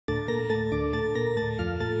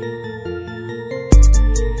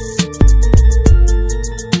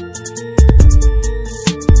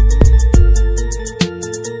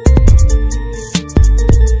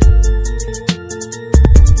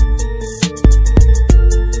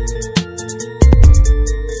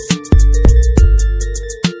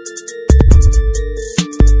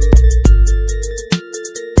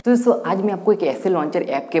आज मैं आपको एक ऐसे लॉन्चर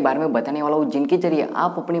ऐप के बारे में बताने वाला हूँ जिनके जरिए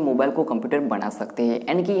आप अपने मोबाइल को कंप्यूटर बना सकते हैं।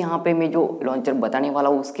 यानी कि यहाँ पे मैं जो लॉन्चर बताने वाला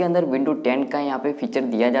हूँ उसके अंदर विंडो 10 का यहाँ पे फीचर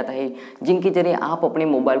दिया जाता है, जिनके जरिए आप अपने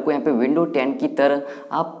मोबाइल को यहाँ पे विंडो 10 की तरह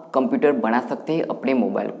आप कंप्यूटर बना सकते हैं अपने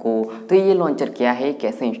मोबाइल को। तो ये लॉन्चर क्या है,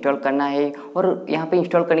 कैसे इंस्टॉल करना है और यहाँ पे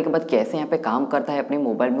इंस्टॉल करने के बाद कैसे यहाँ पे काम करता है अपने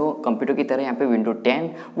मोबाइल में वो कंप्यूटर की तरह यहाँ पे विंडो 10,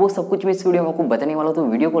 वो सब कुछ मैं इस वीडियो में आपको बताने वाला हूँ। तो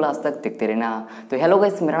वीडियो को लास्ट तक देखते रहना। तो हेलो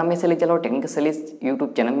गाइस, मेरा नाम है शैलेश ज़ाला और टेक्निकल शैलेश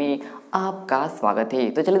यूट्यूब चैनल में आपका स्वागत है।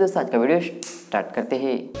 तो चलिए दोस्तों, आज का वीडियो स्टार्ट करते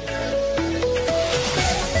हैं।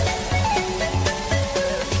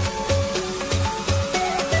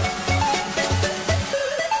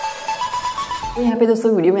 तो यहाँ पे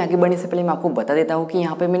दोस्तों, वीडियो में आगे बढ़ने से पहले मैं आपको बता देता हूँ कि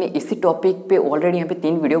यहाँ पे मैंने इसी टॉपिक पे ऑलरेडी यहाँ पे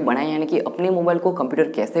 3 वीडियो बनाए, यानी कि अपने मोबाइल को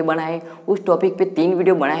कंप्यूटर कैसे बनाए, उस टॉपिक पे 3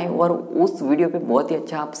 वीडियो बनाए और उस वीडियो पे बहुत ही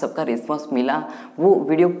अच्छा आप सबका रिस्पांस मिला। वो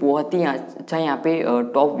वीडियो बहुत ही अच्छा यहाँ पे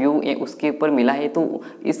टॉप व्यू उसके ऊपर मिला है। तो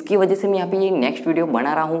इसकी वजह से मैं यहाँ पे ये नेक्स्ट वीडियो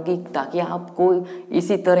बना रहा हूँ कि ताकि आपको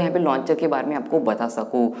इसी तरह यहाँ पे लॉन्चर के बारे में आपको बता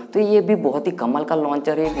सकूँ। तो ये भी बहुत ही कमाल का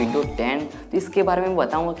लॉन्चर है विंडो 10। तो इसके बारे में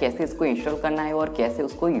बताऊँगा कैसे इसको इंस्टॉल करना है और कैसे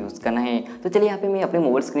उसको यूज़ करना है। तो चलिए यहाँ पे मैं अपने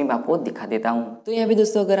मोबाइल स्क्रीन पे आपको दिखा देता हूँ। तो यहाँ पे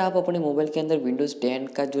दोस्तों, अगर आप अपने मोबाइल के अंदर विंडोज़ 10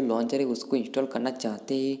 का जो लॉन्चर है उसको इंस्टॉल करना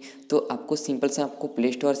चाहते हैं तो आपको सिंपल से आपको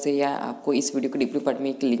प्ले स्टोर से या आपको इस वीडियो के डिस्क्रिप्शन पार्ट में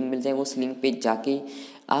एक लिंक मिल जाए, उस लिंक पे जाके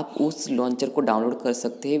आप उस लॉन्चर को डाउनलोड कर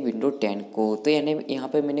सकते हैं विंडो 10 को। तो यानी यहाँ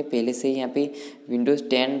पे मैंने पहले से ही यहाँ पे विंडोज़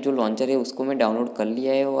 10 जो लॉन्चर है उसको मैं डाउनलोड कर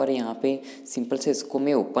लिया है और यहाँ पे सिंपल से इसको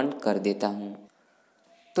मैं ओपन कर देता हूँ।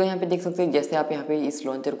 तो यहाँ पे देख सकते हैं, जैसे आप यहाँ पे इस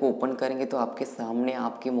लॉन्चर को ओपन करेंगे तो आपके सामने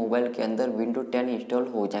आपके मोबाइल के अंदर विंडो 10 इंस्टॉल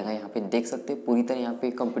हो जाएगा। यहाँ पे देख सकते हैं पूरी तरह यहाँ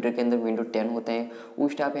पे कंप्यूटर के अंदर विंडो 10 होता है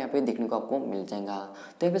उस टाइप यहाँ पे देखने को आपको मिल जाएगा।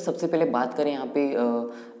 तो यहाँ पे सबसे पहले बात करें यहाँ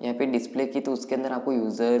पे डिस्प्ले की, तो उसके अंदर आपको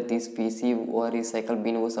यूज़र, दिस पीसी और रिसाइकल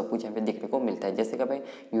बिन वो सब कुछ यहाँ पे देखने को मिलता है। जैसे कि भाई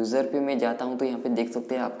यूज़र पे मैं जाता हूँ तो यहाँ पे देख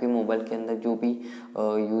सकते हैं आपके मोबाइल के अंदर जो भी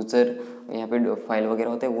यूज़र यहाँ पे फाइल वगैरह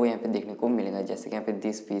होता है वो यहाँ पे देखने को मिलेगा। जैसे कि यहाँ पे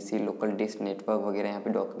this PC, local disk, network वगैरह, यहाँ पे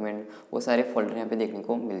डॉक्यूमेंट, वो सारे फोल्डर यहाँ पे देखने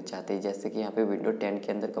को मिल जाते हैं, जैसे कि यहाँ पे विंडो 10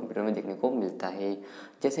 के अंदर कंप्यूटर में देखने को मिलता है।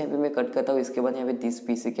 जैसे यहाँ पे मैं कट करता हूँ, इसके बाद यहाँ पे दिस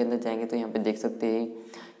पीसी के अंदर जाएंगे तो यहाँ पे देख सकते हैं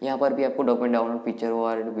यहाँ पर भी आपको डॉक्यूमेंट डाउनलोड, पिक्चर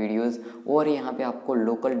और वीडियोज़ और यहाँ पे आपको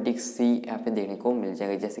लोकल डिस्क सी यहाँ पे देखने को मिल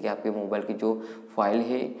जाएगा। जैसे कि आपके मोबाइल की जो फाइल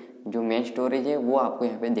है, जो मेन स्टोरेज है, वो आपको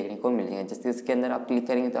यहाँ पे देखने को मिल जाएगा। जैसे इसके अंदर आप क्लिक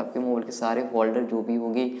करेंगे तो आपके मोबाइल के सारे फोल्डर जो भी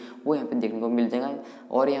होंगे वो यहाँ पे देखने को मिल जाएगा।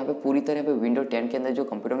 और यहाँ पे पूरी तरह पे विंडो 10 के अंदर जो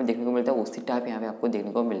कंप्यूटर में देखने को मिलता है उसी टाइप यहाँ पे आपको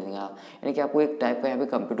देखने को मिल जाएगा। यानी कि आपको एक टाइप का यहाँ पे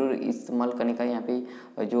कंप्यूटर इस्तेमाल करने का यहाँ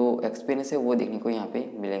पे जो एक्सपीरियंस है वो देखने को यहाँ पे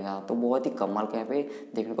मिलेगा। तो बहुत ही कमाल का यहाँ पे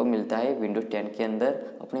देखने को मिलता है विंडो 10 के अंदर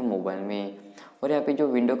अपने मोबाइल में। और यहाँ पे जो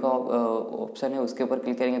विंडो का ऑप्शन है उसके ऊपर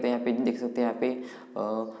क्लिक करेंगे तो यहाँ पे देख सकते हैं यहाँ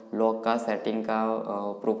पे लॉक का, सेटिंग का,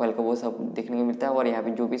 प्रोफाइल का, वो सब देखने को मिलता है। और यहाँ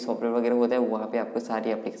पे जो भी सॉफ्टवेयर वगैरह होता है वहाँ पे आपको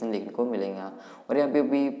सारी एप्लीकेशन देखने को मिलेगा। और यहाँ पे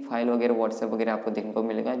भी फाइल वगैरह, व्हाट्सएप वगैरह आपको देखने को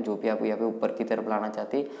मिलेगा। जो भी आप यहाँ पे ऊपर की तरफ लाना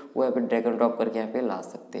चाहते हैं वो यहाँ पे ड्रैग एंड ड्रॉप करके यहाँ पे ला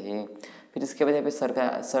सकते हैं। फिर इसके बाद यहाँ पे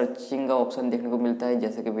सर्चिंग का ऑप्शन देखने को मिलता है,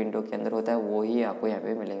 जैसे कि विंडो के अंदर होता है वो ही आपको यहाँ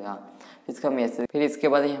पे मिलेगा, इसका मैसेज। फिर इसके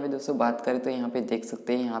बाद यहाँ पे दोस्तों बात करें तो यहाँ पे देख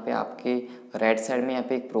सकते हैं यहाँ पे आपके राइट साइड में यहाँ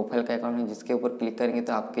पे एक प्रोफाइल का अकाउंट है, जिसके ऊपर क्लिक करेंगे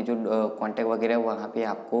तो आपके जो कॉन्टैक्ट वगैरह है वहाँ पे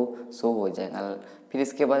आपको शो हो जाएगा। फिर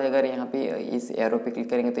इसके बाद अगर यहाँ पे इस एरो पे क्लिक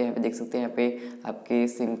करेंगे तो यहाँ पे देख सकते हैं यहाँ पे आपके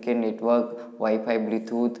सिम के network, wifi,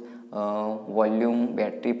 Bluetooth, volume,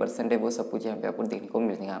 battery percentage, वो सब कुछ यहाँ पे आपको देखने को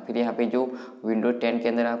मिल जाएगा। फिर यहाँ पे जो विंडो 10 के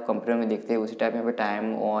अंदर आप कंप्यूटर में देखते हैं उसी टाइप यहाँ पे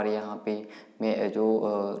टाइम और यहाँ पे में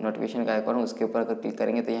जो नोटिफिकेशन का आइकॉन है उसके ऊपर अगर क्लिक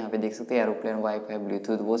करेंगे तो यहाँ पे देख सकते हैं एरोप्लेन, वाईफाई,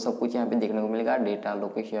 ब्लूटूथ, वो सब कुछ यहाँ पे देखने को मिलेगा, डेटा,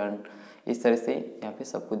 लोकेशन, इस तरह से यहाँ पे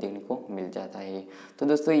सब कुछ देखने को मिल जाता है। तो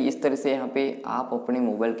दोस्तों, इस तरह से यहाँ पे आप अपने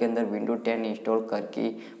मोबाइल के अंदर विंडो 10 इंस्टॉल करके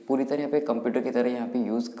पूरी तरह यहाँ पे कंप्यूटर की तरह यहाँ पे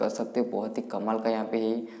यूज़ कर सकते हो। बहुत ही कमाल का यहाँ पे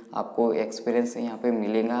ही आपको एक्सपीरियंस यहाँ पे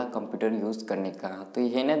मिलेगा कंप्यूटर यूज़ करने का। तो ये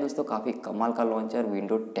है ना दोस्तों काफ़ी कमाल का लॉन्चर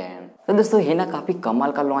विंडो 10। तो दोस्तों, है ना काफ़ी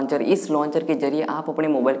कमाल का लॉन्चर। इस लॉन्चर के जरिए आप अपने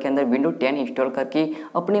मोबाइल के अंदर विंडो 10 इंस्टॉल करके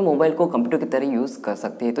अपने मोबाइल को कंप्यूटर की तरह यूज़ कर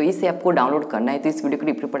सकते हैं। तो इस ऐप को डाउनलोड करना है तो इस वीडियो के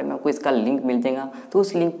डिस्क्रिप्शन में आपको इसका लिंक मिल जाएगा, तो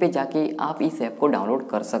उस लिंक पे जाके आप इस ऐप को डाउनलोड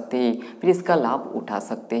कर सकते हैं, फिर इसका लाभ उठा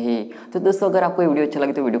सकते हैं। तो दोस्तों, अगर आपको वीडियो अच्छा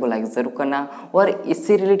लगे तो वीडियो को लाइक ज़रूर करना। और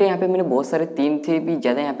इससे रिलेटेड यहाँ पे मैंने बहुत सारे 3 से भी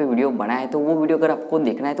ज़्यादा यहाँ पे वीडियो बनाए, तो वो वीडियो अगर आपको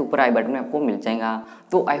देखना है तो ऊपर आई बटन में आपको मिल जाएगा।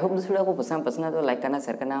 तो आई होप वीडियो आपको पसंद है तो लाइक करना,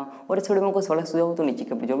 शेयर करना, और इस वीडियो में कोई सवाल सुझाव हो तो नीचे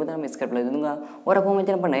कमेंट जरूर बताना, मैं इसका रिप्लाई दे दूंगा। और आप मेरे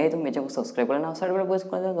चैनल पर नए तो मेरे चैनल को सब्सक्राइब करना और साइड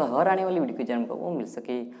में हर आने वाली वीडियो के चैनल को वो मिल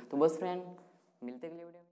सके। तो बस फ्रेंड, मिलते हैं।